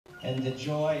And the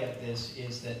joy of this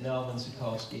is that Melvin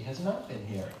Sokolsky has not been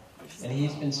here. And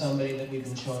he's been somebody that we've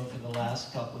been showing for the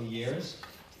last couple of years.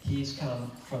 He's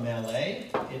come from LA.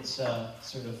 It's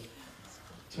sort of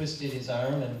twisted his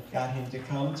arm and got him to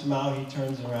come. Tomorrow he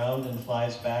turns around and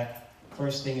flies back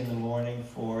first thing in the morning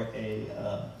for a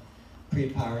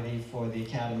pre-party for the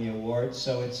Academy Awards.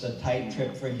 So it's a tight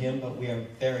trip for him, but we are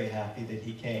very happy that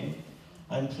he came.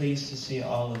 I'm pleased to see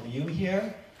all of you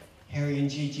here. Harry and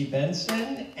Gigi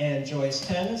Benson and Joyce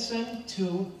Tennyson,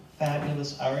 two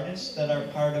fabulous artists that are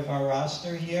part of our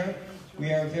roster here.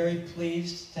 We are very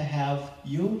pleased to have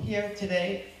you here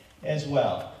today as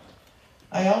well.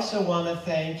 I also want to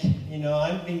thank,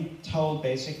 I'm being told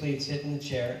basically to sit in the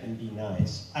chair and be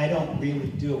nice. I don't really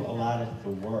do a lot of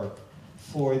the work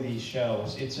for these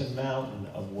shows. It's a mountain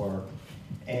of work.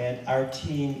 And our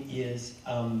team is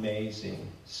amazing.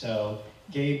 So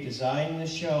Gabe designed the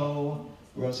show,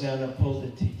 Rosanna pulled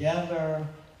it together,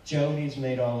 Jody's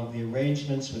made all of the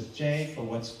arrangements with Jay for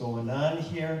what's going on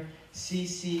here.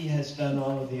 Cece has done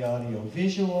all of the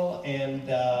audio-visual, and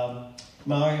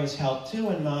Mario's helped too,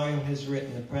 and Mario has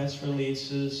written the press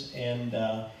releases and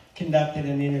conducted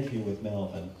an interview with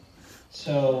Melvin.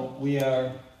 So we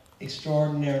are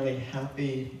extraordinarily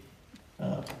happy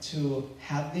to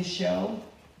have this show,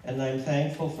 and I'm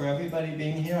thankful for everybody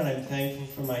being here, and I'm thankful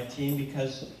for my team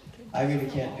because I really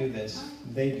can't do this.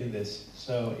 They do this,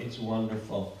 so it's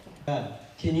wonderful.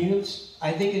 Can you,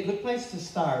 I think a good place to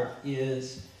start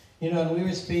is, when we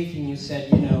were speaking, you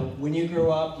said, when you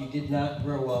grew up, you did not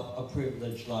grow up a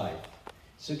privileged life.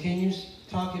 So can you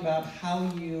talk about how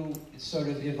you sort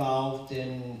of evolved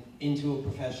into a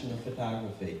profession of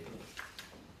photography?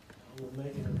 I will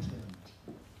make an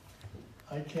attempt.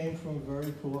 I came from a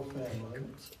very poor family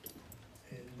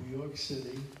in New York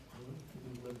City.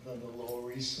 We lived on the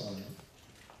Lower East Side.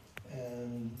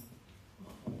 And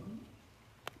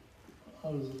I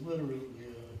was literally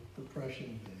a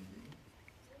depression baby.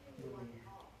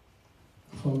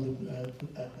 At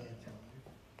that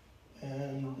time.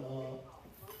 And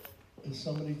is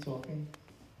somebody talking?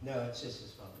 No, it's just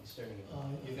his phone. He's turning it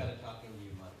on. You've got to talk into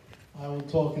your mic. I will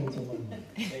talk into my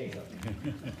mic. There you go.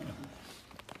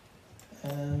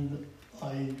 And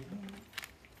I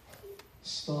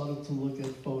started to look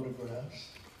at photographs,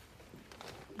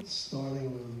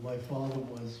 starting with my father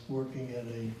was working at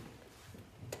a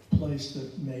place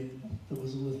that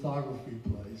was a lithography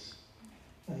place.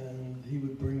 And he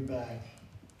would bring back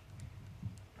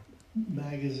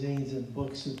magazines and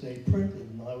books that they printed,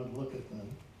 and I would look at them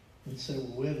and say,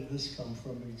 well, where did this come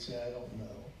from? He'd say, I don't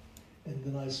know. And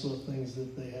then I saw things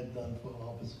that they had done for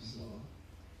Harper's Bazaar.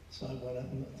 So I went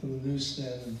out to the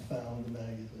newsstand and found the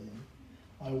magazine.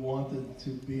 I wanted to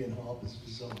be in Harper's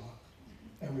Bazaar.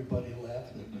 Everybody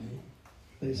laughed at me.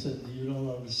 They said, you don't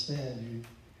understand.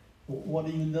 What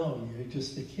do you know? You're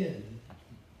just a kid.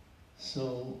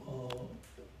 So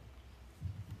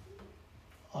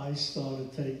I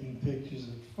started taking pictures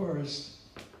at first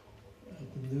at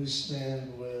the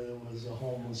newsstand where there was a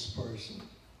homeless person.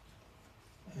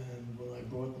 And when I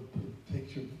brought the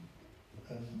picture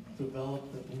and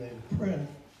developed it and made a print,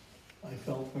 I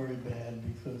felt very bad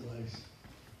because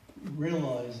I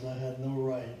realized I had no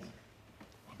right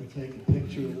to take a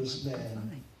picture of this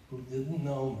man who didn't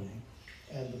know me.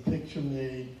 And the picture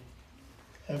made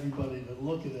everybody that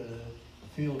looked at it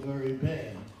feel very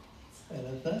bad. And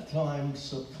at that time,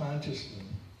 subconsciously,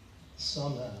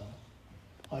 somehow,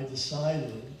 I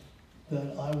decided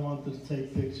that I wanted to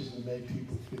take pictures that made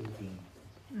people feel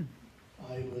good.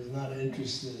 I was not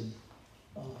interested.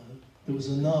 There was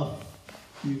enough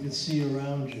you could see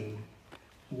around you.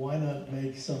 Why not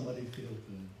make somebody feel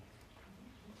good?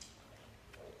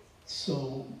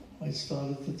 So I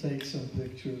started to take some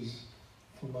pictures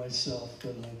for myself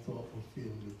that I thought were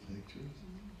feel-good pictures.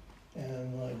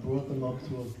 And I brought them up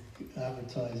to an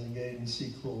advertising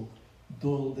agency called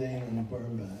Holden and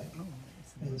Birnbach.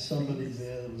 And somebody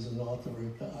there was an author,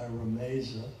 Ira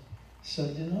Meza,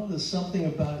 said, there's something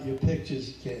about your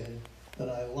pictures, kid, that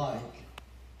I like.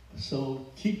 So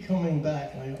keep coming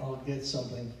back and I'll get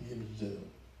something for you to do.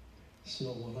 So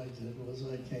what I did was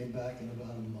I came back in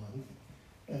about a month,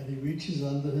 and he reaches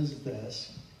under his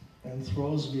desk and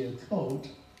throws me a coat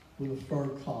with a fur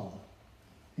collar.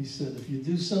 He said, if you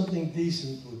do something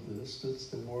decent with this, that's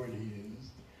the word he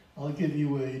used, I'll give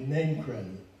you a name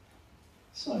credit.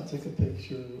 So I took a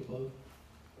picture of,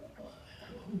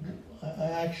 I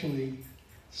actually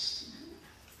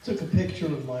took a picture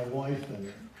of my wife in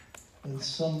it, and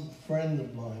some friend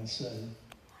of mine said,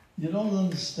 you don't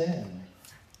understand.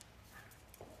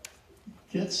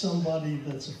 Get somebody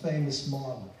that's a famous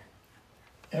model.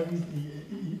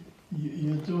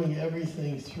 You're doing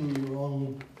everything through your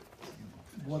own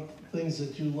things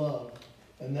that you love,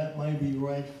 and that might be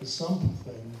right for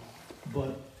something,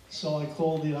 but, so I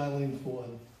called the Eileen Ford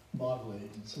model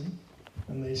agency,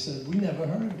 and they said, we never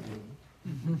heard of you.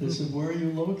 They said, where are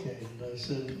you located? I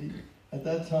said, at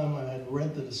that time I had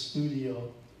rented a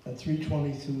studio at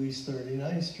 322 East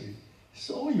 39th Street.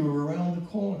 So, oh, you were around the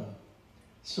corner.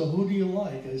 So who do you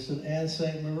like? I said, Anne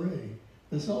St. Marie.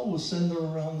 They said, oh, we'll send her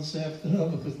around this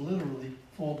afternoon, because literally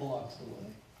 4 blocks away.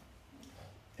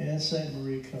 Anne St.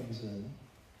 Marie comes in.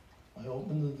 I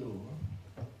open the door,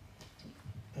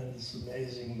 and it's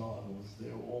amazing models.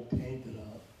 They're all painted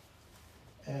up.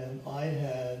 And I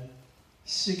had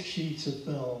 6 sheets of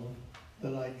film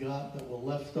that I got that were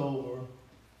left over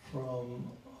from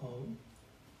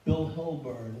Bill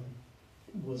Hilburn,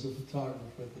 was a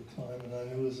photographer at the time, and I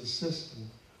knew his assistant,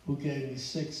 who gave me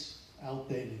 6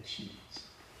 outdated sheets.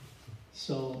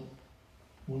 So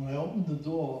when I opened the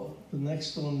door, the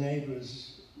next door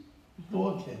neighbor's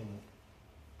door came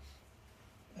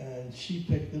in, and she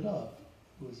picked it up.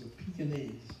 It was a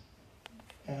Pekingese,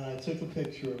 and I took a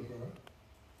picture of her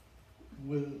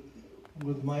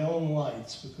with my own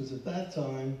lights, because at that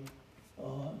time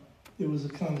there was a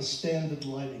kind of standard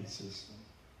lighting system.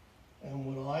 And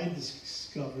what I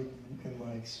discovered in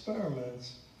my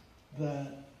experiments, that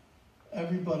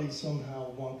everybody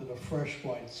somehow wanted a fresh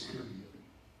white studio.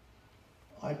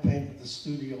 I painted the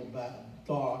studio back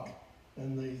dark,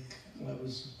 and I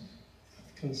was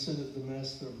considered the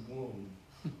master of gloom.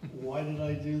 Why did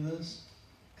I do this?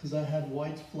 Because I had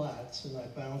white flats, and I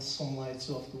bounced some lights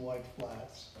off the white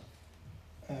flats.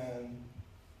 And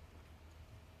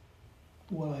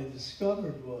what I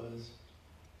discovered was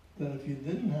that if you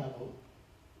didn't have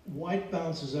white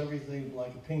bounces everything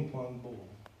like a ping pong ball,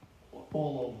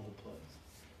 all over the place.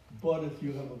 But if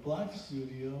you have a black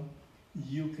studio,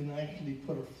 you can actually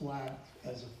put a flat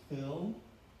as a fill,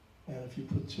 and if you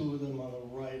put 2 of them on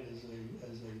the right as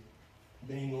a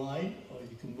main light, or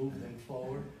you can move them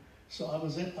forward. So I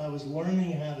was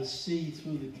learning how to see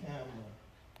through the camera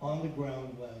on the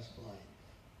ground glass light.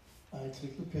 I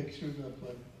took the picture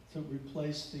to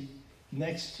replace the,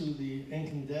 next to the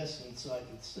incandescents I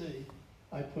could see,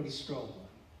 I put a strobe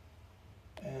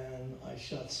light. And I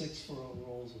shot 6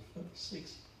 rolls of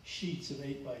 6 sheets of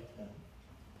 8 by 10.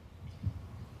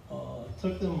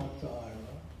 Took them up to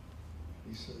Ira.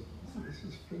 He said, this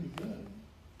is pretty good.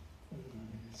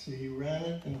 So he ran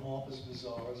it in Harper's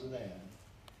Bazaar as an ad.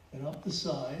 And up the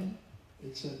side,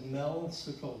 it said Melvin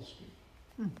Sokolsky.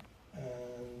 And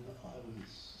I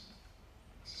was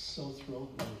so thrilled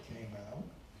when it came out.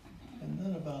 And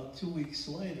then about 2 weeks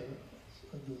later,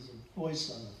 there's a voice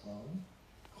on the phone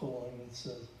calling and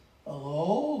says,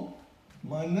 hello,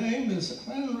 my name is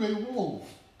Henry Wolf.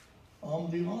 I'm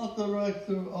the art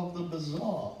director of the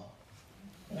Bazaar.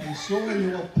 I saw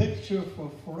your picture for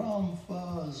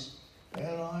Frankfurt,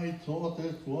 and I thought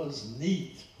it was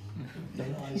neat.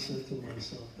 And I said to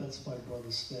myself, that's my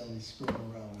brother Stanley screwing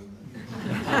around with me.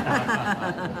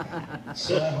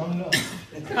 So I hung up.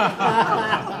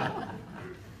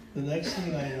 The next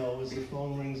thing I know is the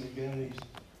phone rings again, and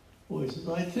he says,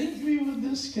 I think we were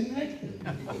disconnected.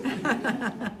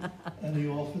 And he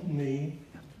offered me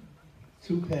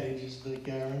 2 pages that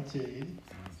guaranteed,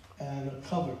 and a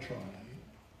cover try.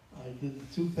 I did the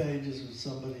 2 pages with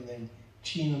somebody named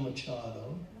China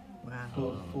Machado.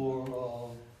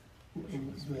 Wow.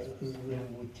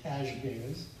 With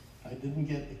cashmeres. I didn't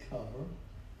get the cover.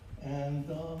 And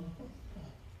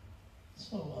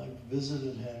so I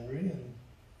visited Henry, and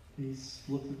he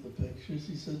looked at the pictures.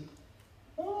 He said,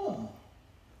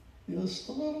 you're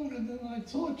stronger than I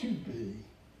thought you'd be.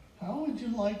 How would you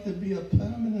like to be a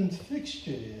permanent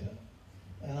fixture here?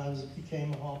 And I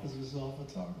became a Harper's Bazaar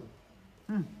photographer.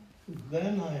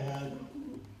 Then I had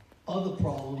other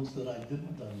problems that I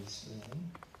didn't understand,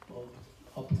 or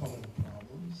upcoming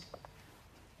problems.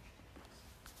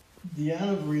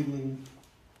 Deanna Vreeland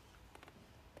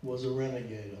was a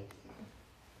renegade up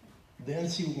there.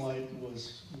 Nancy White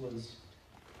was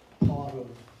part of,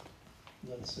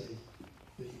 let's say,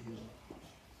 the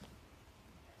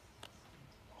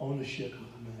ownership of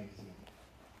the magazine.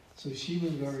 So she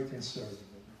was very conservative.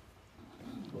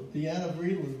 But Deanna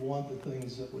Vreeland wanted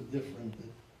things that were different.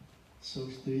 So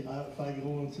if I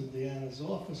go into Deanna's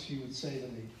office, she would say to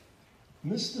me,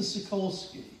 Mr.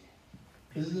 Sokolsky,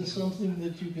 is there something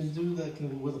that you can do that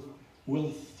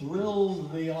will thrill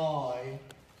the eye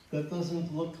that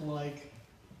doesn't look like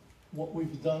what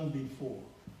we've done before?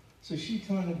 So she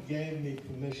kind of gave me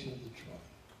permission to try.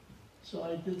 So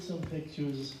I did some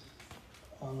pictures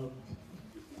on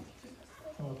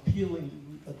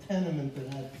a tenement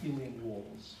that had peeling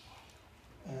walls.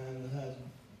 And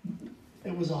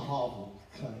it was a hovel,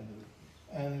 kind of.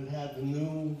 and it had the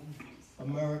new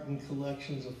American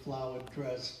collections of flowered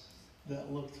dress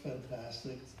that looked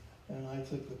fantastic. And I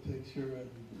took the picture and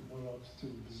went up to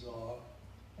Bazaar,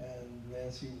 and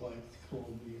Nancy White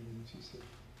called me and she said,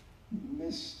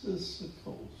 "Mr.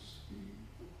 Sokolsky,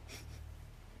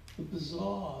 the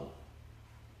Bazaar,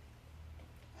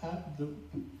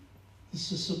 the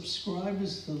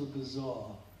subscribers to the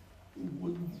Bazaar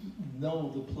wouldn't know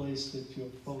the place that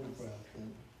you're photographed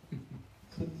in.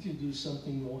 Couldn't you do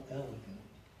something more elegant?"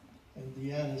 And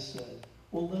Deanna said,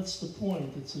 "Well, that's the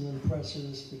point. It's an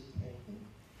impressionistic painting."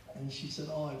 And she said,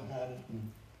 "Oh, I've had it,"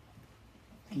 and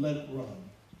let it run.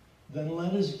 Then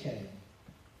letters came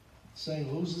saying,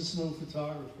 "Who's this new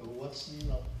photographer? What's, you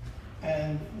know?"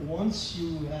 And once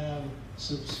you have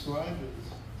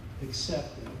subscribers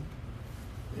accepting,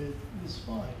 it is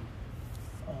fine.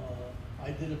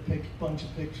 I did a bunch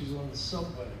of pictures on the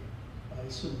subway. I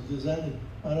sort of presented,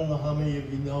 I don't know how many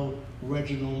of you know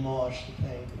Reginald Marsh, the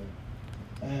painter.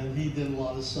 And he did a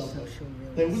lot of subway.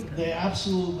 They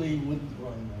absolutely wouldn't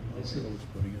run them. They said,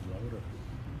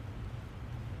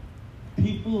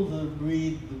 people that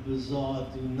read the Bazaar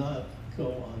do not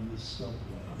go on the subway.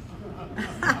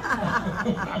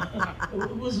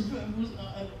 It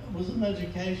was an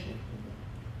education for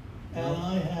me. And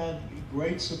I had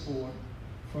great support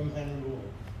from Henry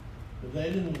Wolf. But they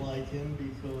didn't like him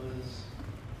because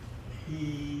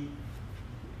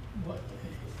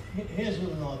here's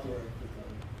what an art director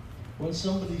does. When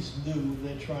somebody's new,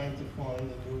 they're trying to find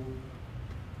a new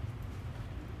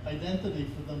identity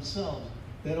for themselves.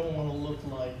 They don't want to look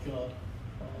like,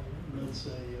 let's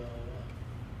say,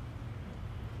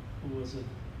 who was it?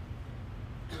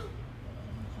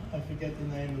 I forget the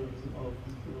name of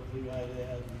the guy they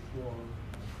had before.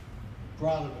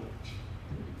 Brodovich.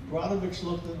 Brodovich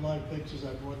looked at my pictures.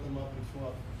 I brought them up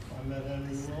before I met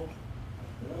Henry Wolf.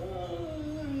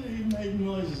 He made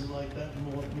noises like that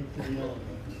and walked me to the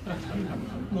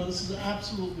elevator. No, this is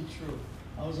absolutely true.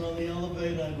 I was on the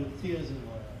elevator with tears in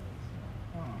my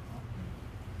eyes.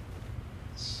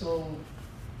 So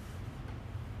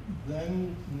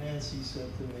then Nancy said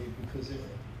to me, because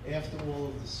after all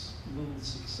of this little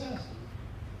successes,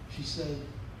 she said,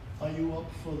 "Are you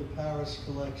up for the Paris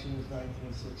collection of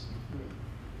 1963?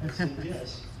 I said,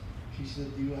 "Yes." She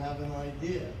said, "Do you have an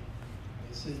idea?"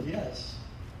 I said, "Yes."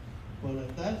 But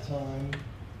at that time,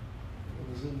 it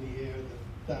was in the air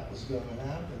that was going to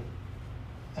happen.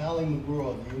 Allie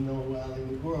McGraw, do you know who Allie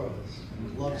McGraw is?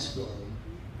 Love Story.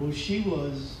 Well, she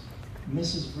was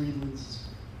Mrs. Vreeland's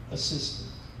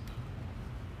assistant.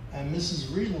 And Mrs.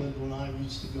 Vreeland, when I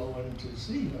used to go in to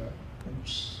see her and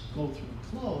go through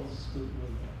clothes with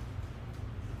her,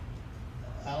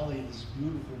 Allie, this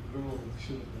beautiful girl that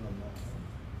should have been a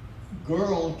model.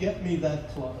 "Girl, get me that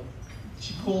cloth."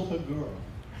 She called her girl.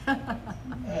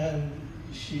 And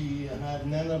she had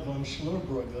Nena von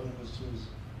Schlurbrugge, which was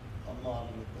a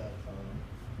model at that time,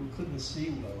 who couldn't see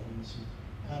well, and she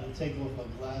had to take off her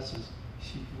glasses.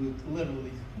 She would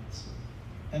literally see.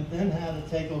 And then had to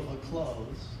take off her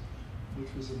clothes,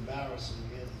 which was embarrassing.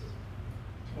 Here's a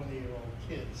 20-year-old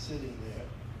kid sitting there,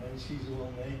 and she's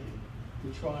all naked,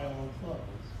 to try on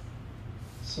clothes.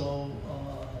 So,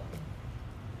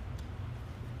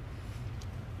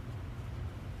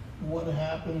 what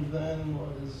happened then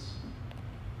was,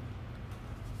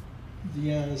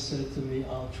 Deanna said to me,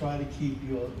 "I'll try to keep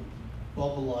your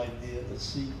bubble idea a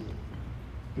secret,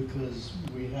 because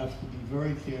we have to be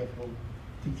very careful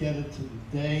to get it to the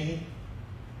day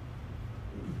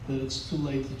that it's too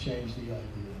late to change the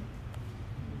idea."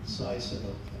 So I said,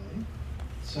 "Okay."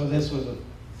 So this was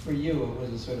for you, it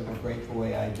was a sort of a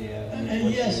breakaway idea. And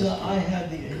yes, I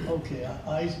had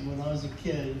when I was a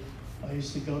kid, I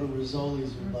used to go to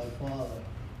Rizzoli's with my father,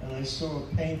 and I saw a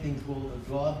painting called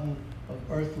 "The Garden of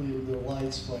Earthly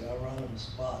Delights" by Hieronymus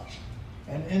Bosch.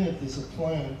 And in it, there's a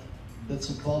plant that's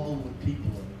a bubble with people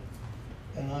in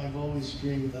it. And I've always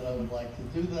dreamed that I would like to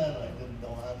do that. I didn't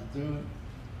know how to do it.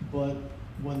 But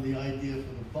when the idea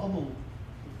for the bubble,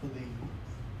 for the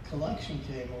collection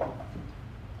came up,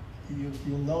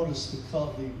 you'll notice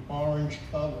the orange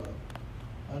cover.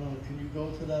 I don't know, can you go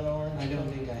to that orange cover? I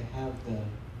don't think I have the...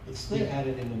 It's there. You had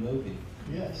it in the movie.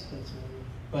 Yes, that's what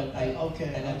But I'd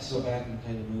have to go back and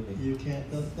play the movie. You can't,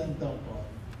 then don't bother.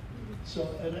 So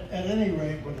at any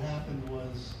rate, what happened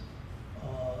was,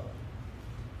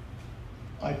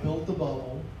 I built the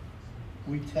bubble.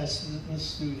 We tested it in the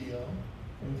studio.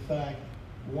 In fact,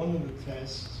 one of the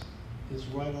tests is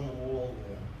right on the wall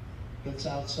there. That's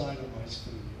outside of my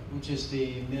studio. Which is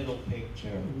the middle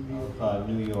picture of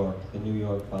New York, the New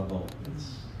York bubble.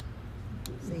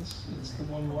 It's the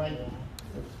one right.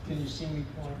 Can you see me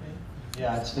pointing?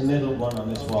 Yeah, it's the middle one on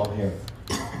this wall here.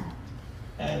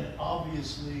 And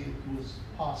obviously it was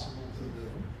possible to do.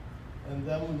 And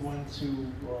then we went to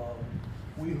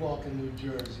Weehawken, New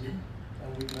Jersey,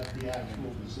 and we got the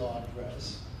actual Bazaar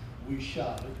dress. We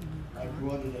shot it. I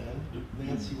brought it in.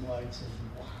 Nancy White said,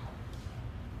 wow,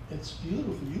 it's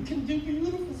beautiful. You can do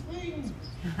beautiful things.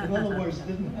 In other words, it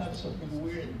didn't have something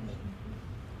weird in it.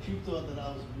 She thought that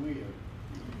I was weird.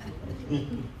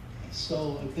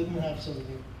 So it didn't have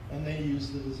something, and they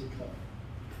used it as a cut.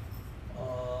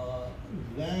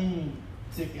 Then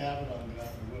Dick Avedon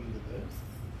got wind of it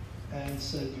and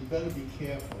said, you better be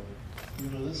careful. You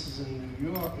know, this is in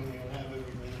New York and you have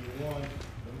everything you want.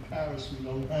 In Paris, we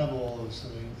don't have all those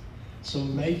things. So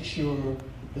make sure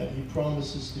that he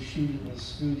promises to shoot it in the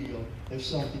studio if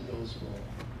something goes wrong.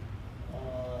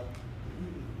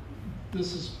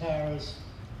 This is Paris.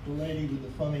 The lady with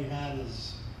the funny hat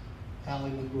is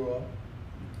Hallie McGraw.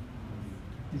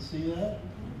 You see that?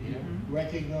 Yeah.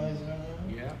 Recognize her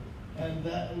now? Yeah. And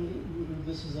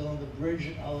this is on the bridge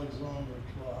at Alexandre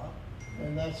Pla,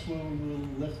 and that's where we were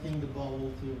lifting the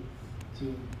bubble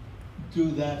to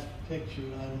do that picture.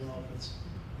 And I don't know if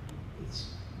it's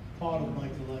part of my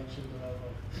collection, but I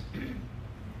don't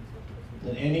know.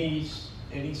 And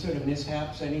any sort of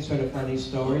mishaps, any sort of funny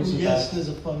stories? Yes, there's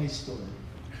a funny story.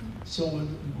 So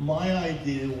my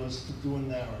idea was to do a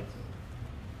narrative.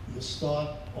 You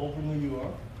start over New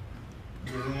York,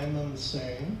 you land on the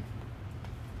Seine,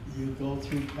 you go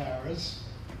through Paris,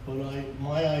 but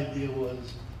my idea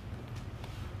was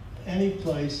any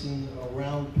place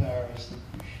around Paris that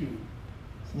you shoot.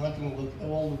 It's not going to look,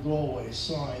 all the doorways,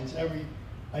 signs,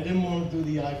 I didn't want to do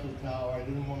the Eiffel Tower, I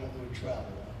didn't want to do a travel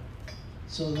hour.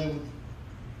 So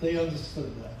they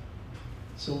understood that.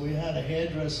 So we had a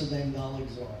hairdresser named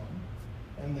Alexandre,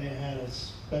 and they had a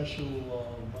special,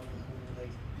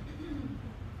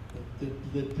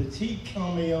 the petit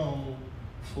camion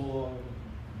for,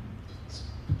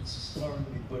 sorry to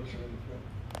be butchering,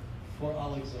 for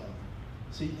Alexandre.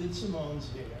 So he did Simone's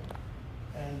hair,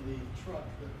 and the truck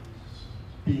that was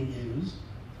being used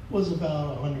was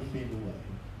about 100 feet away.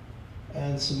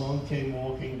 And Simone came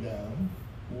walking down,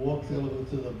 walked over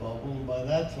to the bubble, and by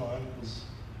that time, it was,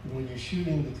 when you're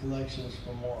shooting the collections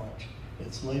for March,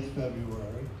 it's late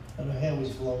February, and her hair was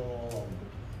blowing all over.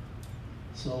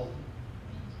 So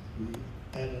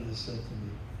the editor said to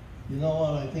me, you know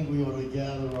what, I think we ought to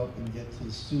gather up and get to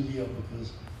the studio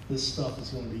because this stuff is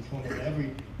going to be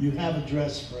coming you have a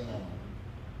dress for an hour.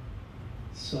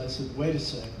 So I said, wait a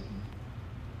second,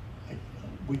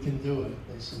 we can do it.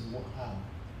 They said, well, how?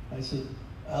 I said,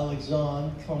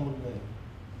 Alexandre, come with me.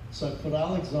 So I put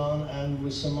Alexandre and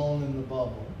with Simone in the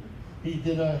bubble. He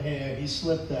did her hair, he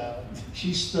slipped out,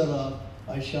 she stood up,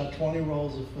 I shot 20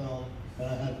 rolls of film, and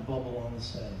I had the bubble on the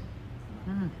set.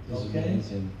 Okay?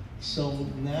 So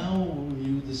now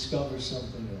you discover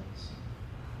something else.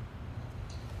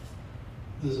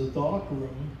 There's a dark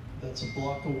room that's a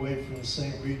block away from the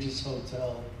St. Regis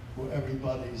Hotel where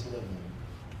everybody's living.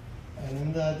 And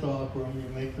in that dark room,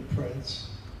 you make the prints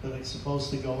that are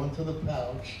supposed to go into the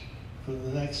pouch for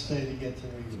the next day to get to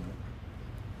New York.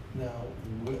 Now,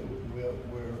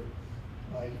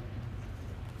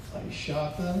 I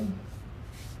shot them,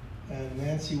 and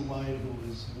Nancy White, who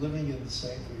was living in the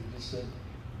St. Regis, said,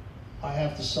 I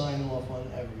have to sign off on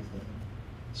everything.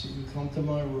 So you come to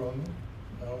my room,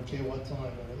 I don't care what time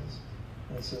it is.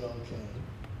 I said, okay.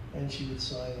 And she would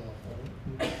sign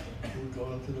off on it. We'd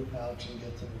go into the pouch and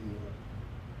get to New York.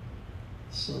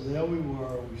 So there we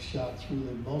were, we shot through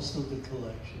most of the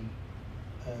collection,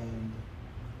 and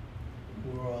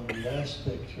we were on the last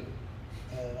picture,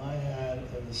 and I had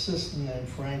an assistant named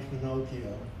Frank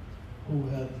Finocchio, who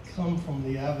had come from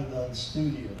the Avedon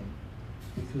studio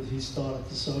because he started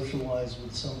to socialize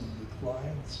with some of the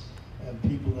clients and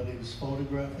people that he was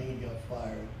photographing. He got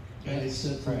fired. And they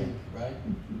said to me, right?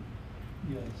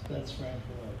 Yes, that's Frank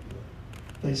Finocchio.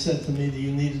 They said to me, do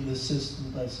you need an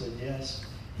assistant? I said, yes.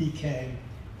 He came,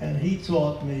 and he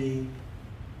taught me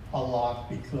a lot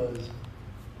because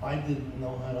I didn't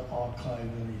know how to archive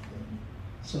anything.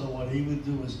 So what he would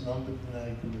do is number the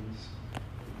negatives.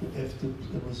 If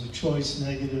there was a choice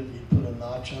negative, he'd put a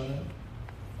notch on it,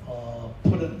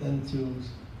 put it into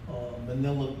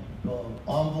manila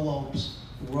envelopes,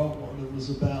 wrote what it was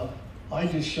about. I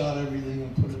just shot everything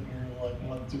and put it in like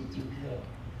 1, 2, 3, 4.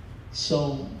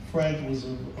 So Frank was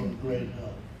a great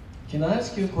help. Can I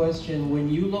ask you a question? When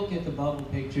you look at the bubble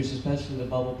pictures, especially the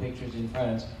bubble pictures in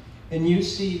France, and you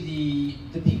see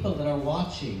the people that are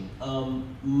watching,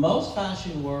 most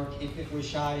fashion work, if it was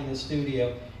shot in a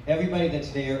studio, everybody that's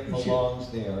there belongs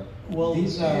there. Well,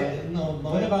 these are,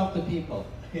 what about the people?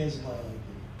 Here's my idea.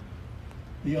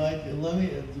 The idea, let me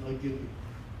give you.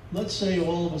 let's say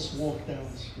all of us walked down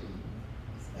the street,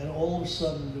 and all of a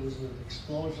sudden there was an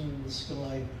explosion in the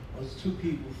sky, or two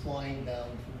people flying down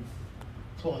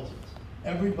towards us.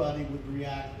 Everybody would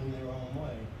react in their own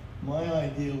way. My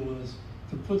idea was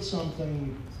to put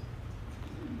something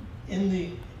in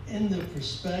the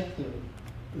perspective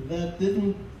that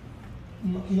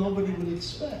nobody would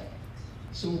expect.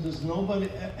 So there's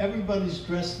everybody's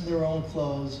dressed in their own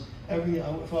clothes.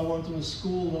 If I went to a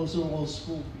school, those are all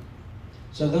school people.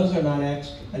 So those are not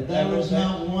extra? There is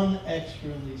not one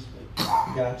extra in these pictures.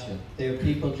 Gotcha. They're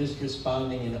people just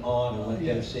responding in awe to what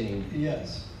they're seeing.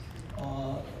 Yes.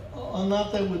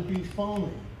 Not that would be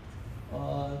phony.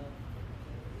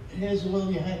 Here's what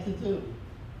you had to do.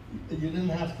 You didn't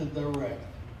have to direct.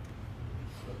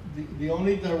 The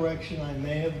only direction I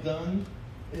may have done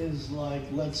is like,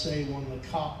 let's say when the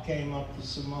cop came up to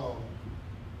Simone,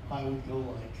 I would go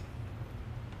like,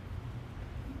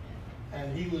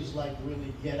 and he was like,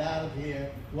 really, get out of here.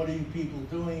 What are you people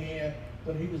doing here?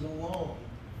 But he was alone.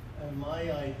 And my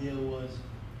idea was,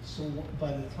 so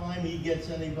by the time he gets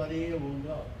anybody here, we'll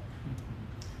go.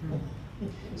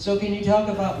 So can you talk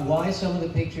about why some of the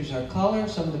pictures are color,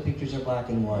 some of the pictures are black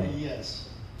and white? Yes.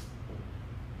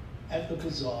 At the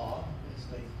Bazaar, as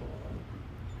they call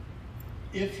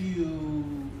it, if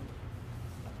you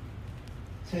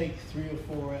take 3 or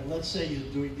 4, let's say you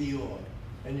do Dior,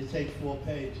 and you take 4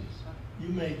 pages, you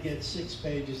may get 6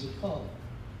 pages of color.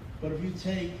 But if you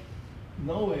take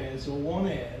no ads or 1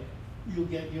 ad, you'll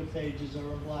get your pages that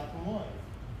are black and white.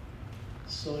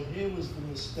 So here was the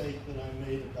mistake that I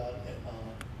made about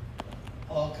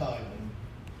archiving.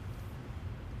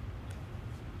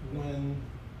 When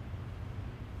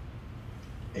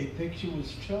a picture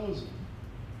was chosen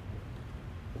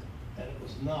and it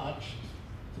was notched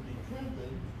to be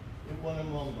printed, it went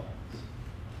in one box.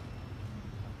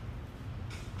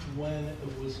 When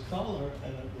it was color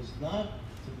and it was not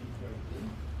to be printed,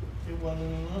 it went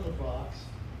in another box,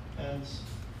 and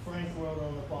Frank wrote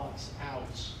on the box,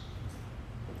 outs.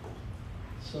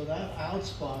 So that outs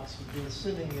box has been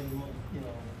sitting in, in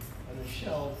a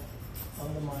shelf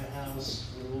under my house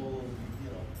with all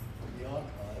of the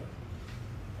archive,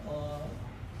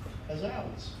 as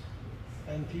outs.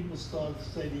 And people started to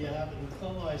say, do you have it in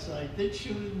color? I said, I did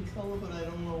shoot it in color, but I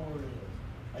don't know where it is.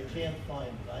 I can't find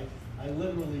it. I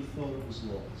literally thought it was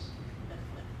lost.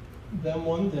 Then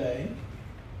one day,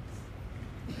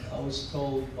 I was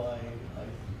told by,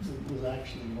 it was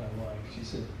actually my wife, she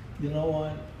said, you know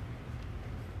what?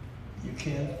 You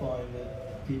can't find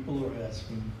it. People are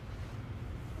asking,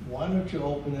 why don't you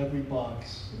open every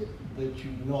box that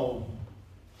you know?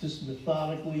 Just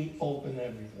methodically open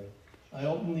everything. I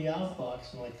opened the out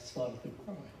box and I started to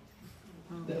cry.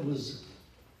 There was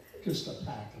just a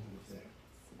pack of it there.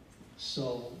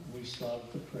 So we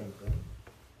started to print them.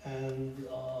 And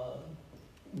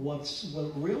what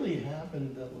really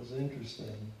happened that was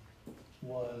interesting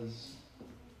was,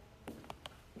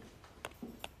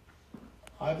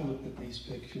 I've looked at these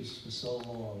pictures for so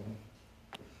long,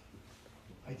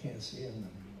 I can't see them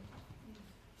anymore.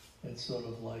 It's sort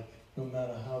of like, no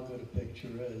matter how good a picture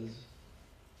is,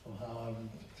 or how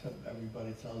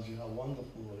everybody tells you how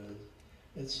wonderful it is,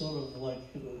 it's sort of like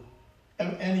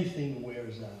anything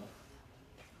wears out.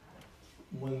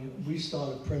 When we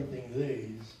started printing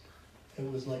these,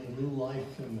 it was like a new life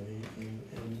for me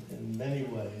in many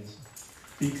ways,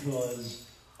 because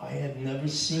I had never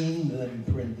seen them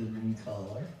printed in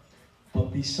color.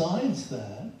 But besides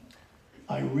that,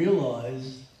 I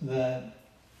realized that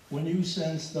when you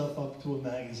send stuff up to a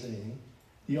magazine,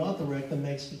 the art director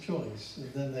makes the choice.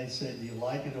 And then they say, do you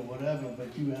like it or whatever,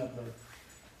 but you have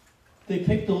they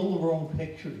picked all the wrong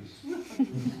pictures.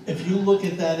 If you look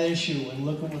at that issue and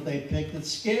look at what they picked,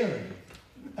 it's scary.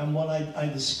 And what I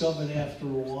discovered after a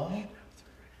while,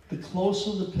 the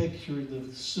closer the picture,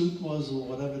 the suit was or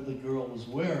whatever the girl was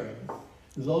wearing,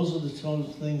 those are the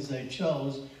things they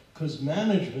chose, because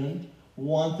management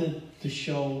wanted to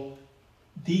show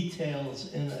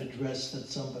details in a dress that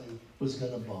somebody was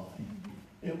going to buy.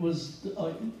 It was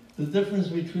the difference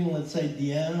between, let's say,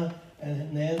 Deanna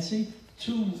and Nancy,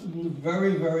 2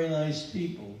 very, very nice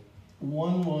people.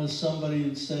 One was somebody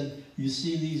who said, you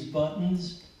see these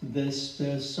buttons? They're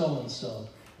so-and-so.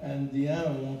 And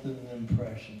Deanna wanted an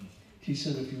impression. She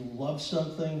said, if you love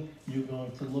something, you're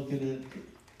going to look at it,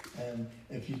 and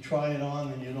if you try it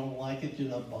on and you don't like it,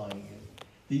 you're not buying it.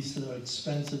 These are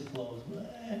expensive clothes.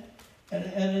 At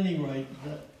any rate,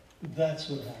 that's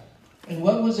what happened. And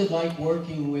what was it like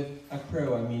working with a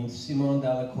crew? I mean, Simone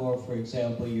Delacour, for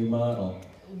example, your model.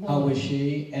 How was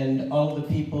she? And all the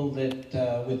people that,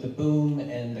 with the boom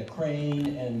and the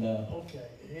crane and the, okay,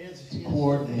 to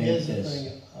coordinate here's the this.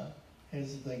 thing.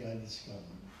 Here's the thing I discovered.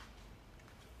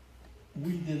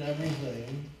 We did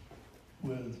everything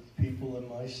with people in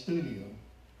my studio.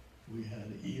 We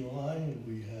had Eli,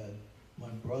 we had my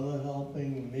brother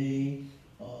helping me,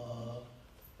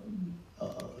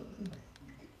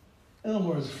 in other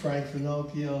words, Frank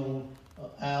Finocchio,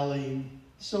 Ali.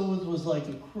 So it was like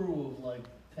a crew of like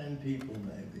 10 people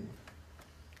maybe,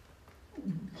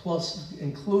 plus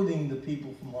including the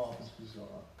people from Harper's Bazaar.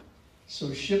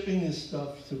 So shipping this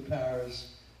stuff to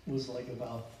Paris was like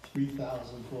about $3,000,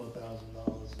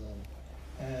 $4,000 then.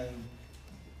 And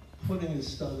putting this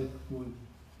stuff,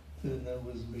 there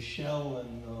was Michelle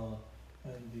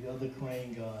and the other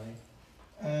crane guy.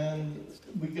 And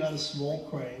we got a small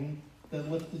crane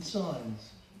that lifted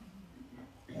signs.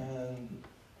 And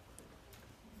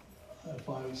if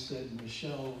I said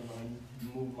Michelle, when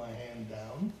I moved my hand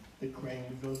down, the crane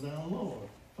would go down lower.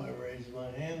 If I raised my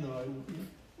hand,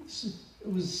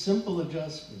 it was simple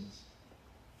adjustments.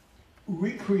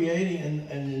 Recreating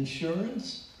an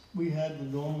insurance, we had the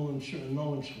normal insurance,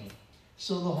 no insurance.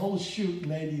 So the whole shoot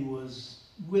maybe was,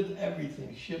 with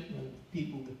everything, shipment,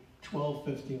 people,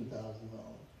 $12,000, $15,000.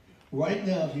 Right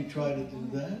now, if you try to do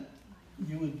that,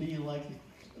 you would be like,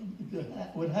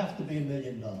 it would have to be $1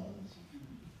 million.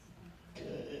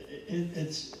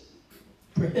 It's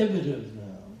prohibitive now.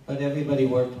 But everybody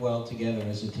worked well together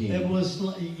as a team. It was,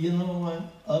 you know what,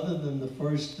 other than the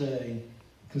first day,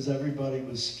 because everybody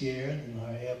was scared and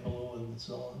our hair blew and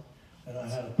so on, and I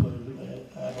had to put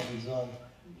it on.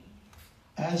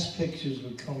 As pictures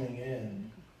were coming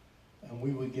in, and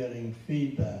we were getting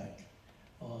feedback,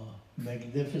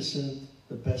 magnificent,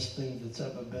 the best thing that's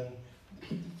ever been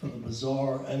for the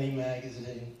Bazaar, any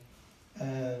magazine,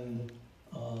 and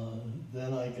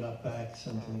then I got back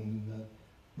something that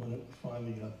when it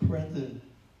finally got printed,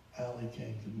 Ali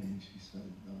came to me and she said,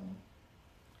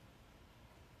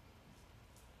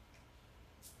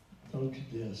 don't you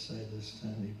dare say this to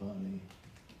anybody.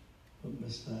 But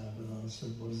Mr. Abaddon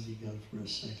said, what does he got for a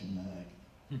second mag?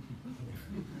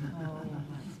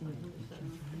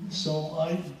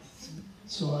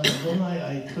 Then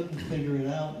I couldn't figure it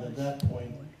out, and at that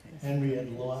point, Henry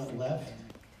had left,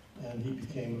 and he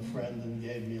became a friend and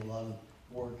gave me a lot of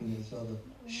work in this other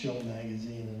show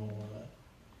magazine and all of that.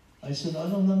 I said, I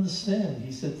don't understand.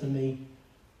 He said to me,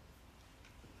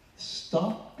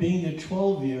 stop being a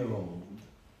 12-year-old.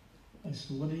 I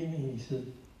said, what do you mean? He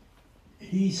said,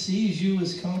 he sees you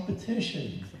as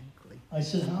competition. I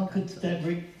said, how could that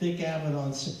Dick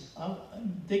Abaddon say?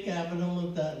 Dick Abaddon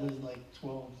looked at was like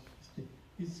 12.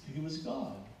 He was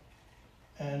God.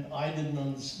 And I didn't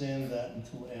understand that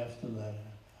until after that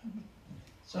happened.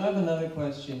 So I have another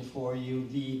question for you.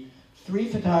 The three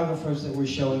photographers that we're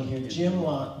showing here, Jim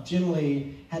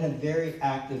Lee had a very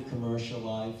active commercial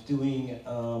life, doing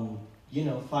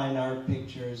fine art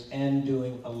pictures and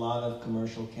doing a lot of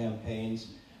commercial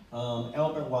campaigns.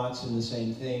 Albert Watson, the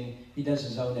same thing. He does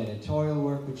his own editorial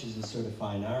work, which is a sort of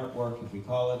fine art work, if we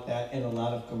call it that, and a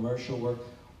lot of commercial work.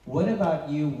 What about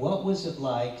you? What was it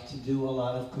like to do a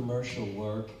lot of commercial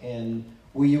work? And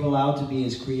were you allowed to be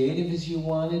as creative as you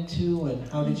wanted to? And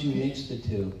how did you mix the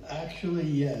two? Actually,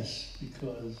 yes,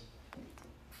 because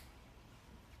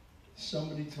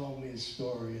somebody told me a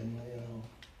story, and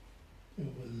it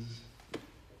was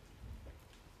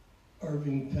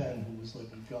Irving Penn, who was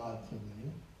like a god to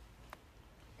me.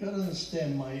 You gotta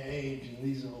understand my age, and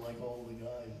these are like all the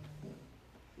guys.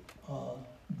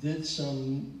 Did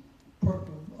some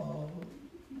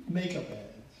makeup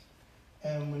ads,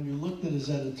 and when you looked at his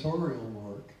editorial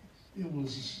work, it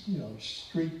was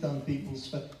streaked on people's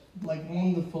face, like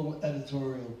wonderful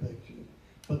editorial pictures.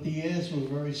 But the ads were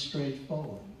very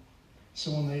straightforward.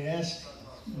 So when they asked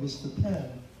Mr.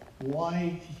 Penn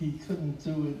why he couldn't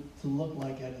do it to look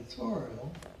like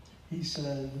editorial, he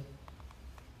said,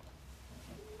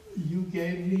 you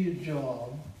gave me a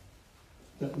job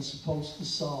that was supposed to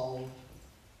solve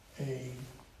a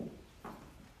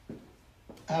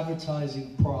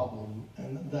advertising problem,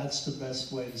 and that's the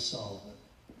best way to solve it.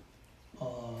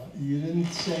 You didn't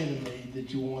say to me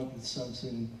that you wanted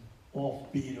something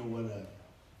offbeat or whatever.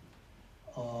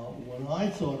 When I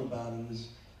thought about it,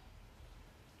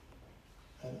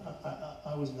 and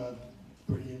I was not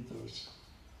brilliant or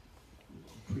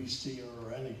pre-seer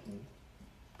or anything.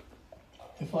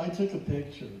 If I took a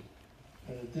picture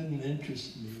and it didn't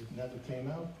interest me, it never came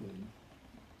out good.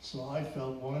 So I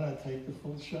felt, why not take the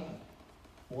full shot?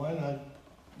 Why not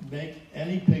make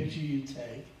any picture you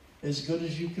take as good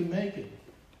as you can make it?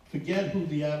 Forget who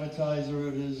the advertiser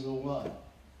it is or what.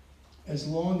 As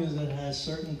long as it has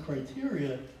certain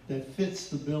criteria that fits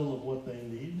the bill of what they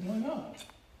need, why not?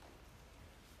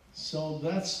 So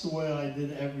that's the way I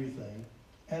did everything.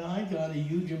 And I got a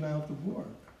huge amount of work.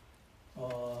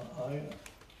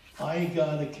 I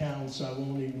got accounts, I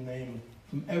won't even name them,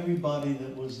 from everybody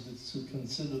that was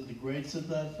considered the greats at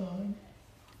that time.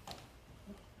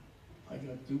 I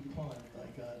got DuPont,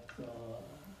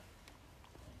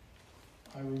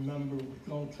 I remember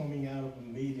coming out of a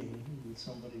meeting with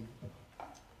somebody,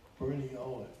 Bernie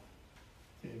Owett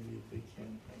gave me a big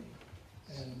campaign.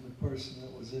 And the person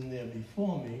that was in there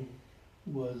before me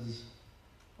was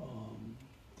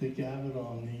Dick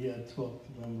Avedon. He had talked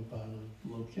to them about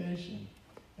a location.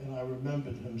 And I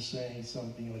remembered him saying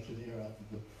something I could hear out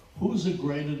the door. Who's a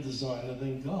greater designer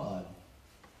than God?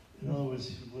 In other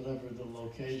words, whatever the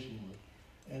location was.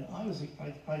 And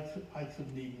I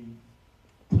couldn't even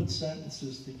put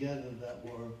sentences together that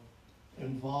were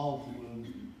involved with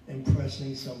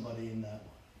impressing somebody in that way.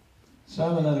 So I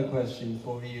have another question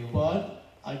for you. But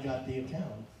I got the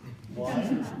account.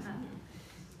 Why?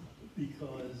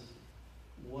 Because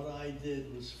what I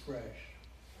did was fresh.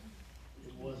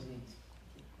 It wasn't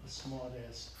a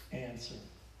smart-ass answer.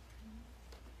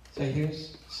 So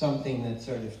here's something that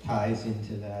sort of ties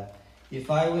into that.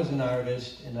 If I was an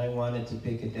artist and I wanted to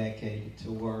pick a decade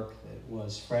to work that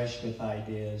was fresh with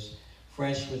ideas,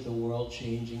 fresh with the world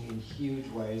changing in huge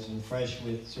ways, and fresh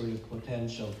with sort of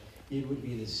potential, it would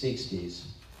be the 60s.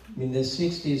 I mean, the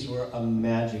 60s were a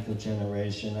magical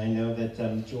generation. I know that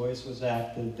Joyce was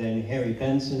active then. Harry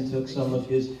Benson took some of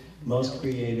his most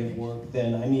creative work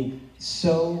then. I mean,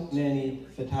 so many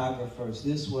photographers.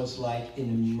 This was like an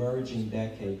emerging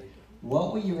decade.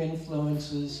 What were your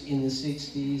influences in the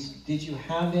 60s? Did you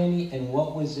have any? And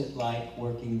what was it like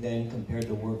working then compared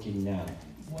to working now?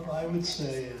 What I would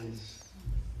say is,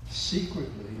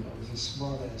 secretly, I was a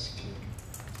smart-ass kid.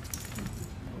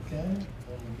 Okay?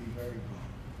 Let me be very blunt.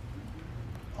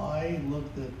 I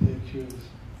looked at pictures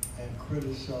and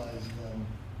criticized them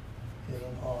in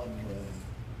an odd way.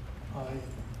 I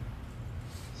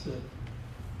said,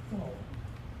 oh,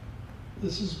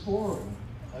 this is boring.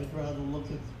 I'd rather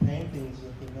look at the paintings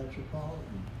at the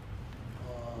Metropolitan.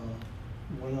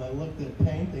 When I looked at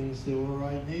paintings, there were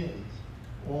ideas.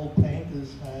 All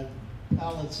painters had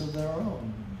palettes of their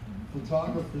own.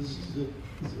 Photographers,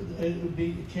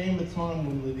 it came a time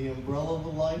when the umbrella of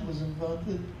the light was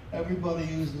invented. Everybody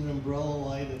used an umbrella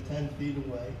light at 10 feet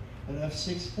away at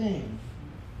f/16.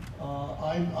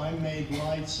 I made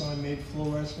lights, I made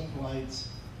fluorescent lights,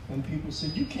 and people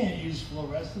said, you can't use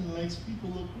fluorescent, it makes people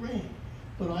look green.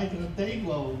 But I got a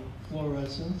day-glow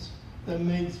fluorescence that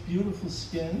made beautiful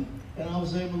skin, and I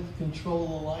was able to control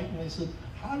the light, and they said,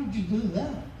 how did you do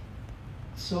that?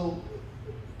 So,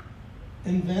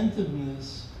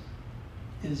 inventiveness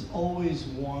is always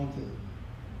wanted.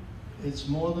 It's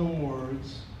more than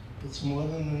words, it's more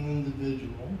than an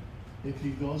individual. If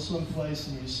you go someplace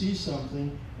and you see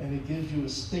something, and it gives you a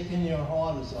stick in your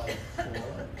heart, as I call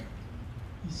it,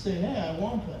 you say, hey, I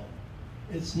want that.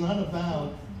 It's not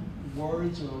about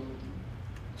words or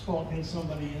talking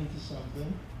somebody into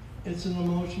something. It's an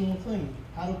emotional thing.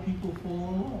 How do people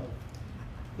fall in love?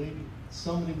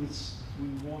 We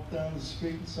walk down the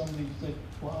street and somebody would say,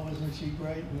 wow, isn't she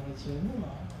great? And I'd say,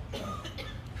 no.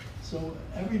 So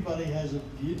everybody has a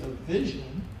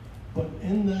vision, but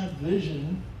in that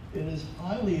vision, it is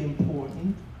highly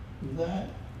important that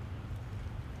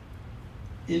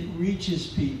it reaches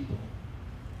people.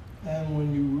 And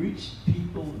when you reach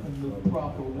people in the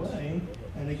proper way,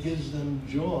 and it gives them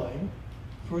joy,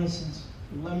 for instance,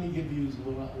 let me give you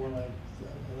what I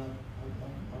said,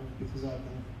 because I've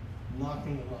been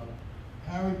knocking about it.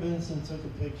 Harry Benson took a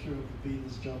picture of the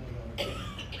Beatles jumping on a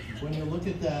beach. When you look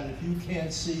at that, if you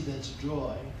can't see that's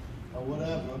joy, or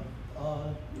whatever,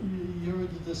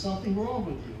 there's something wrong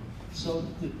with you. So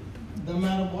no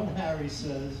matter what Harry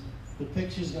says, the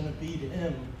picture's going to beat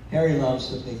him. Harry loves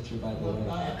the picture, by the way.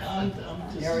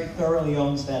 Harry thoroughly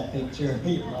owns that picture.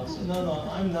 He loves it. No,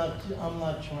 I'm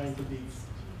not trying to be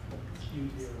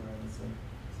cute here or anything,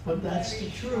 but that's the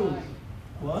truth.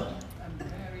 What? I'm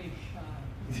very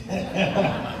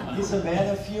shy. He's a man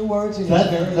of few words and he's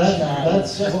very shy.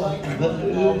 That's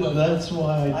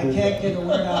why I can't get a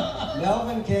word out.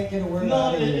 Melvin can't get a word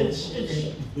out. No,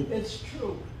 it's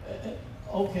true.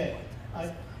 Okay,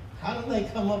 how did they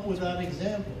come up with that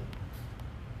example?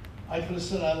 I could have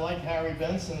said I like Harry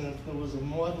Benson. If there was a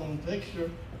modeling picture,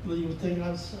 you would think I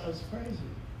was crazy.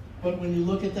 But when you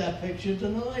look at that picture,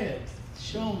 deny it.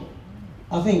 Show me.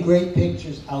 I think great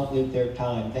pictures outlive their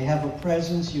time. They have a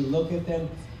presence. You look at them,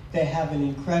 they have an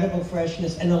incredible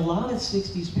freshness, and a lot of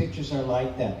 60s pictures are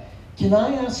like that. Can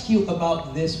I ask you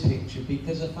about this picture?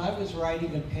 Because if I was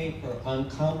writing a paper on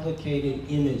complicated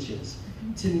images,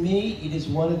 to me, it is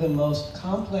one of the most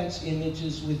complex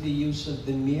images with the use of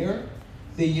the mirror,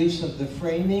 the use of the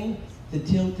framing, the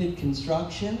tilted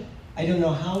construction. I don't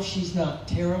know how she's not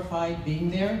terrified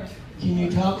being there. Can you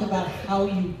talk about how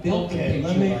you built the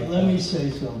picture? Let me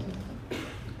say something.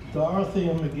 Dorothy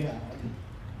and McGowan,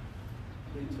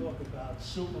 they talk about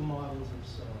supermodels and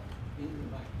so on.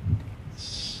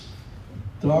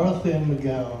 Dorothy and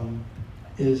McGowan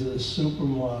is a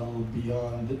supermodel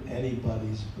beyond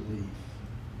anybody's belief.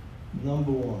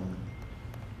 Number one,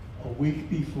 a week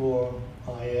before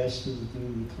I asked her to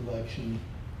do the collection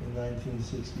in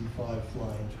 1965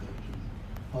 flying pictures,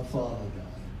 her father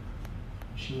died.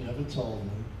 She never told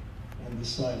me and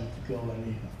decided to go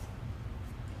anyhow.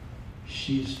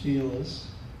 She's fearless.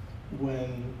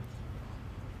 When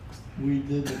we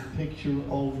did a picture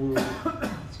over,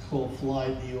 it's called Fly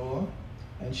Dior,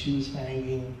 and she was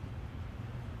hanging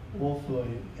off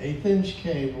an 1/8-inch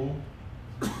cable,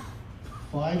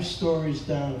 5 stories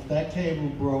down. If that cable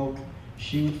broke,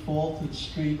 she would fall to the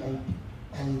street on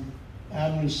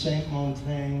Avenue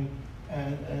Saint-Montaigne,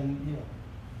 and you know,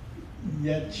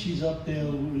 yet she's up there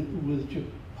with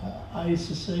I used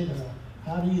to say to her,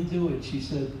 how do you do it? She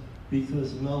said,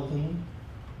 because Melvin,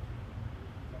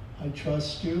 I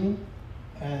trust you,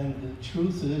 and the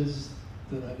truth is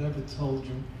that I never told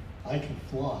you I can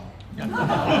fly.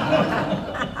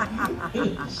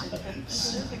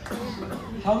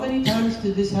 How many times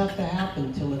did this have to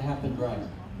happen till it happened right?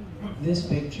 This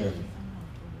picture.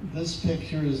 This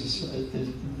picture is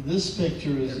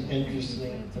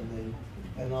interesting to me,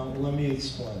 and let me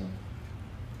explain.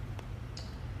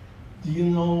 Do you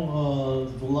know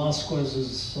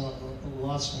Velázquez's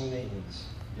Las Meninas?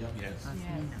 Yep. Yes.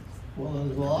 Well, in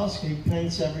Velázquez, he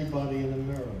paints everybody in a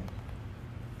mirror.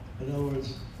 In other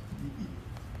words,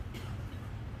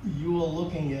 you are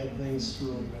looking at things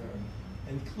through a mirror,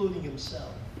 including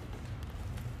himself.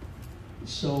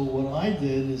 So what I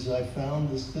did is I found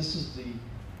this. This is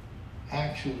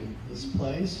this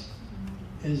place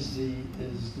is the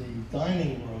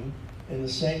dining room in the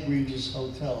St. Regis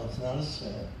Hotel. It's not a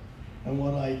set. And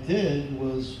what I did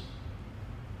was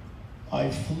I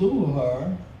flew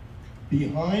her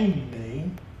behind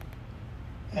me,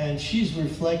 and she's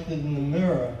reflected in the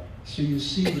mirror. So you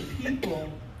see the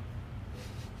people.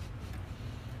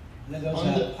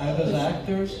 Are those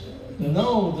actors?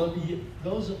 No,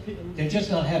 those are people. They're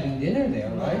just not having dinner there,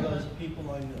 right? No, those are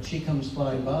people I know. She comes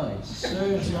flying by.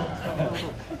 Serves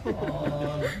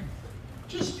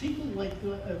just people like,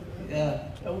 Yeah.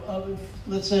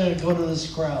 Let's say I go to this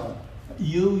crowd.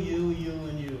 You,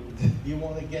 and you. You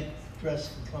want to get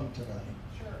dressed and come tonight.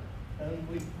 Sure. And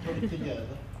we put it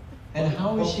together. And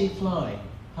how is she flying?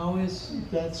 How is...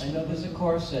 That's... I know there's a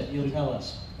corset, you'll tell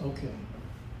us. Okay.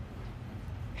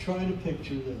 Try to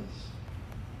picture this.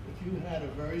 If you had a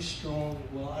very strong,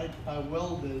 I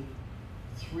welded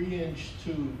 3-inch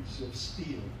tubes of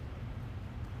steel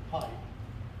pipe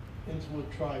into a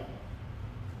tripod.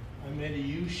 I made a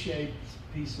U-shaped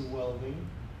piece of welding,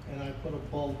 and I put a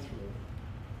bolt through it.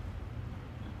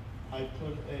 I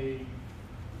put a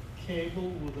cable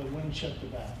with a winch at the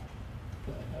back,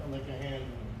 like a hand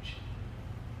winch.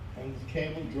 And the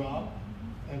cable dropped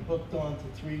and hooked onto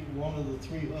one of the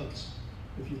 3 hooks.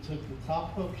 If you took the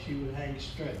top hook, she would hang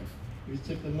straight. If you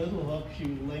took the middle hook, she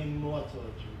would lean more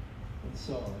towards you, and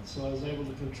so on. So I was able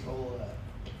to control that.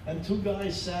 And 2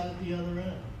 guys sat at the other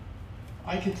end.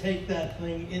 I could take that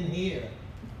thing in here.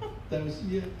 That was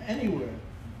anywhere.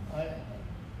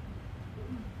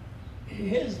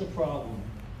 Here's the problem.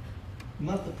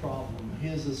 Not the problem,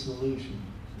 here's the solution.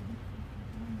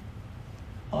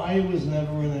 I was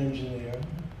never an engineer.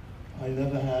 I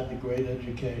never had the great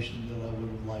education that I would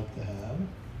have liked to have.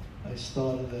 I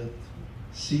started at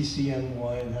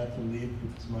CCNY and had to leave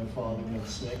because my father got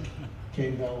sick,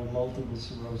 came down with multiple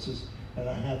sclerosis, and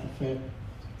I had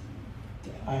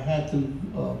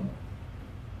to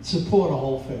support a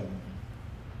whole family.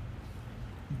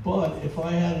 But if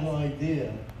I had an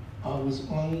idea, I was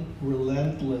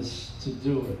unrelentless to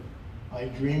do it. I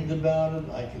dreamed about it,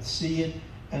 I could see it,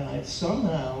 and I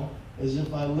somehow, as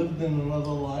if I lived in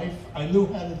another life, I knew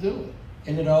how to do it.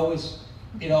 And it always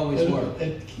worked.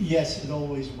 Yes, it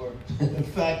always worked. In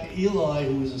fact, Eli,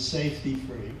 who was a safety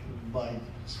freak, my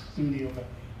studio,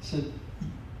 said,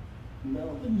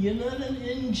 Melvin, you're not an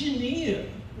engineer.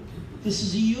 This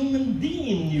is a human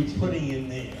being you're putting in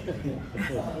there.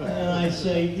 And I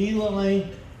say, Eli,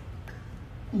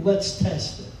 let's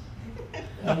test it.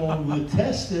 And when we would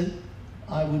test it,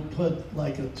 I would put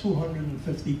like a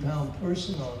 250-pound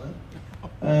person on it,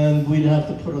 and we'd have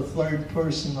to put a 3rd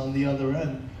person on the other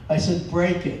end. I said,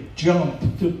 break it, jump.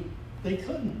 They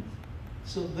couldn't.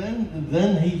 So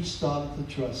then he started to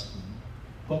trust me.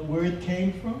 But where it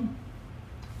came from,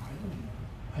 I don't know.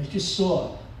 I I just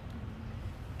saw it.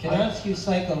 Can I ask you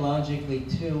psychologically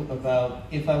too about,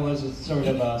 if I was a sort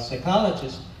of a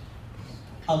psychologist,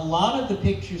 a lot of the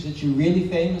pictures that you're really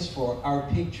famous for are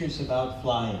pictures about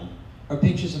flying, or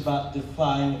pictures about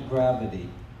defying gravity.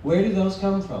 Where do those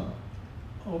come from?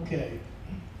 Okay.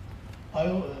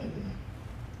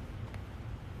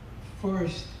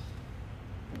 First,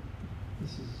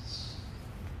 this is,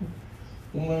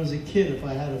 when I was a kid, if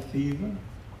I had a fever,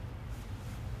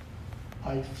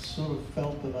 I sort of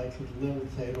felt that I could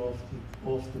levitate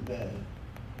off the bed.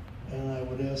 And I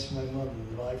would ask my mother,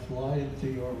 did I fly into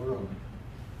your room?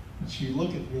 And she'd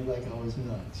look at me like I was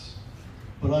nuts.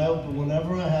 But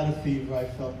whenever I had a fever, I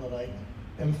felt that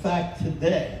in fact,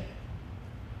 today,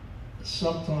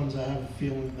 sometimes I have a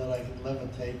feeling that I can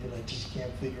levitate, but I just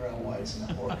can't figure out why it's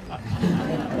not working.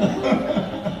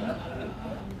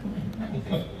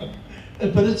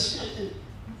 But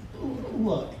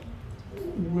look,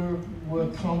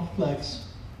 we're complex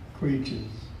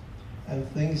creatures, and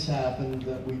things happen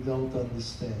that we don't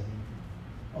understand.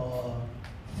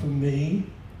 For me,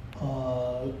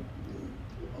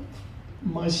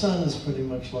 my son is pretty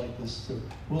much like this too.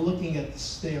 We're looking at the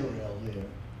stair rail here.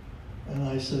 And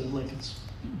I said, look, it's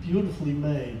beautifully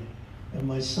made. And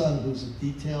my son, who's a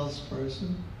details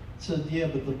person, said, yeah,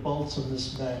 but the bolts are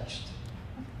mismatched.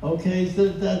 Okay,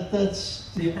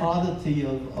 that's the oddity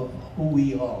of who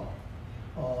we are.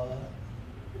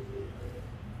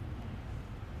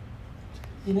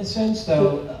 In a sense,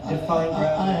 though, define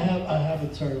gravity. I have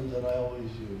a term that I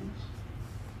always use.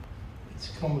 It's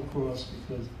come across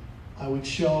because I would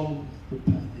show the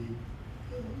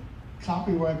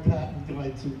copyright patent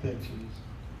guy 2 pictures.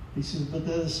 He says, but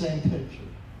they're the same picture.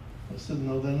 I said,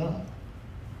 no, they're not.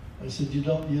 I said, you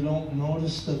don't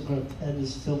notice that her head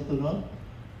is tilted up?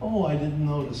 Oh, I didn't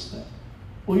notice that.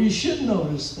 Well, you should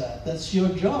notice that. That's your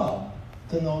job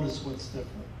to notice what's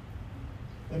different.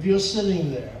 If you're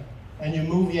sitting there and you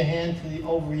move your hand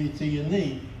to your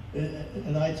knee,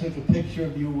 and I took a picture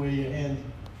of you where your hand,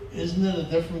 isn't it a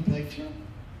different picture?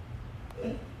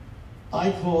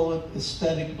 I call it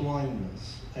aesthetic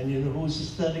blindness. And you know who's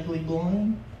aesthetically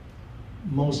blind?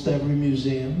 Most every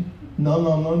museum. No.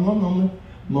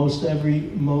 Most every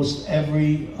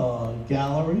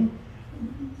gallery.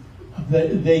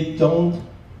 They don't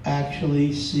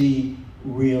actually see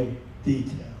real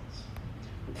details.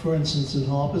 For instance, in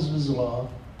Harper's Bazaar,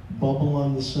 Bubble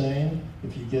on the Seine,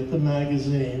 if you get the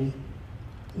magazine,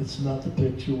 it's not the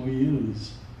picture we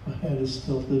use. My head is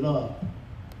tilted up.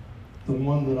 The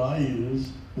one that I use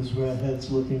is where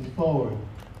head's looking forward.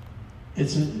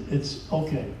 It's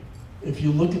okay. If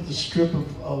you look at the strip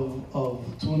of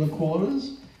 2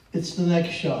 1/4, it's the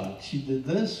next shot. She did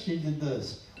this, she did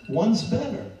this. One's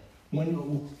better.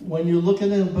 When you're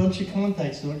looking at a bunch of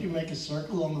contacts, don't you make a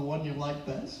circle on the one you like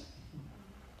best?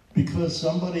 Because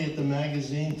somebody at the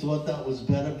magazine thought that was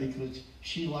better because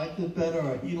she liked it better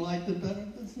or he liked it better?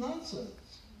 That's nonsense.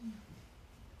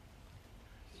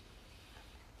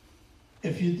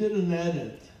 If you did an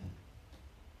edit,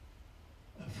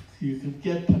 you could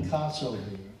get Picasso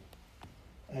here,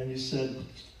 and you said,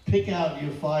 pick out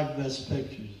your 5 best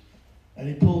pictures. And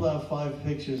he pulled out 5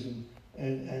 pictures,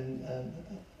 and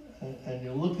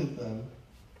you look at them,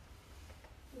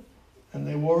 and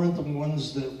they weren't the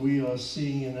ones that we are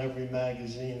seeing in every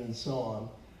magazine and so on.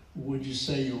 Would you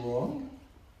say you're wrong?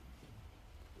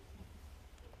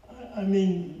 I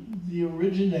mean, the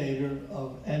originator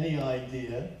of any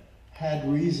idea had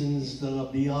reasons that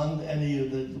are beyond any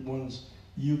of the ones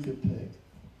you could pick.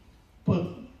 But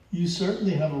you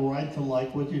certainly have a right to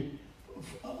like what you...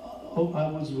 I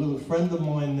was with a friend of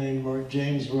mine named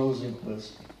James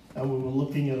Rosenquist, and we were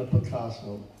looking at a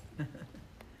Picasso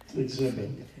exhibit.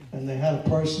 And they had a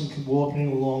person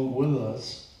walking along with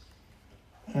us,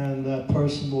 and that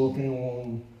person walking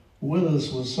along with us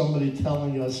was somebody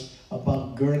telling us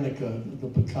about Guernica, the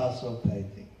Picasso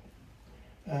painting.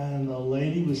 And a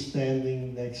lady was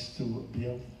standing next to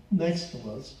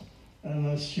us, and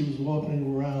as she was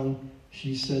walking around,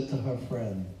 she said to her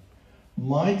friend,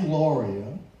 "My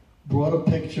Gloria brought a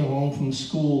picture home from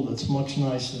school that's much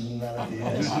nicer than that at the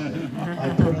end. I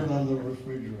put it on the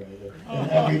refrigerator, and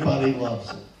everybody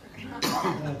loves it."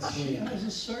 She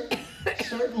has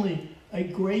certainly a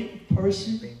great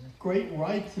person, great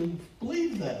right to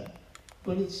believe that,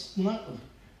 but it's not.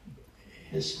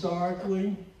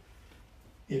 Historically,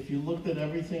 if you looked at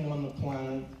everything on the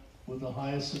planet with the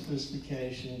highest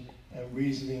sophistication and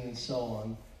reasoning and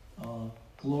so on,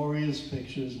 Gloria's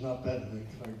picture is not better than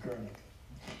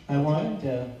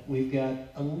Guernica. We've got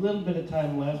a little bit of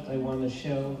time left. I want to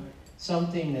show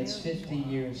something that's 50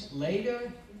 years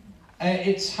later,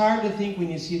 It's hard to think when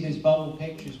you see these bubble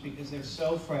pictures because they're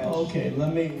so fresh. Okay,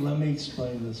 let me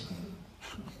explain this one.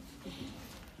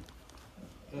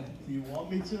 Go ahead. Do you want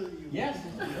me to? Yes.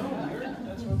 No,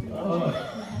 that's what we want.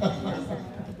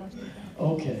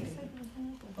 Okay.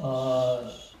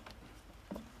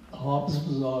 Harper's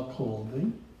Bazaar called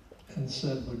me and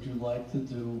said, would you like to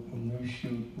do a new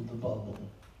shoot with the bubble?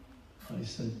 I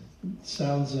said,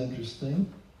 sounds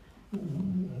interesting.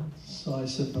 So I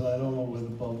said, but I don't know where the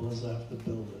bubble is, I have to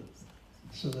build it.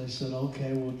 So they said,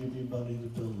 okay, we'll give you money to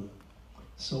build it.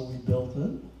 So we built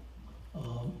it.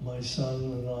 My son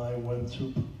and I went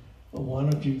through, why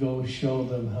don't you go show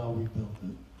them how we built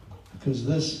it? Because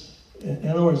this, in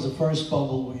other words, the first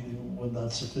bubble we were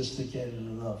not sophisticated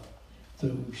enough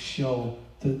to show,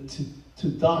 to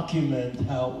document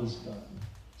how it was done.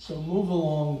 So move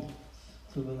along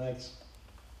to the next.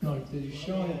 No, did you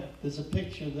show me? There's a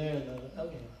picture there.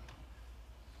 That,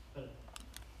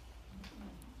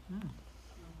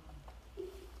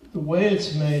 the way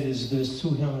it's made is there's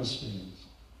two hemispheres.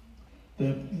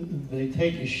 They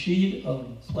take a sheet of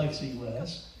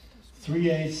plexiglass,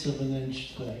 3/8 of an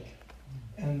inch thick,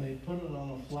 and they put it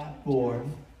on a flat board,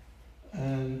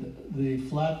 and the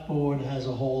flat board has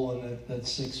a hole in it that's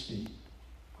 6 feet.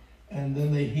 And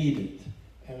then they heat it,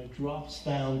 and it drops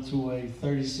down to a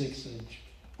 36-inch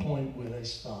point where they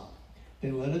stop. They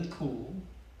let it cool,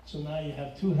 so now you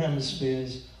have two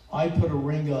hemispheres. I put a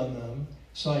ring on them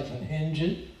so I can hinge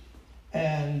it,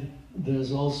 and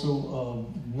there's also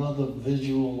another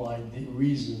visual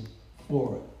reason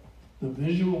for it. The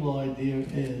visual idea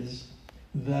is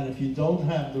that if you don't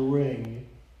have the ring,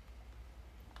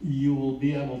 you will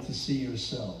be able to see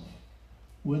yourself.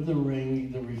 With the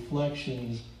ring, the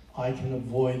reflections, I can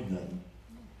avoid them.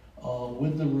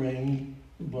 With the ring,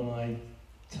 when I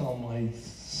tell my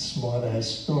smart-ass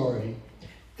story,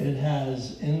 it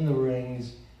has, in the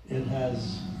rings, it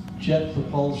has jet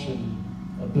propulsion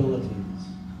abilities.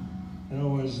 In other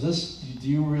words, this, do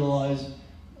you realize,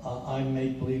 I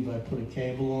make believe I put a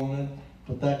cable on it,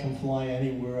 but that can fly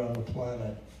anywhere on the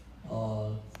planet.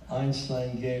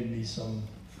 Einstein gave me some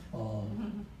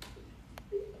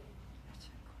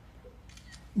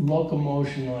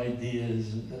locomotion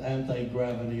ideas,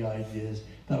 anti-gravity ideas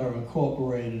that are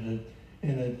incorporated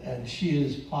in it, and she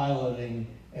is piloting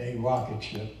a rocket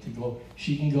ship to go.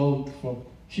 She can go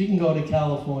to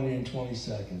California in 20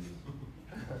 seconds.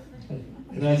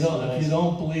 If you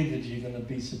don't believe it, you're going to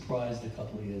be surprised a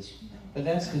couple of years from now. But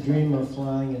that's the dream of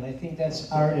flying, and I think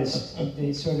that's artists.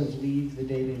 They sort of leave the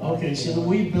daily life. Okay, so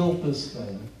we built this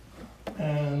thing,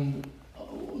 and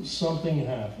something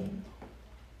happened.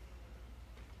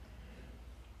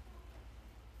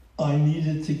 I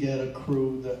needed to get a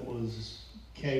crew that was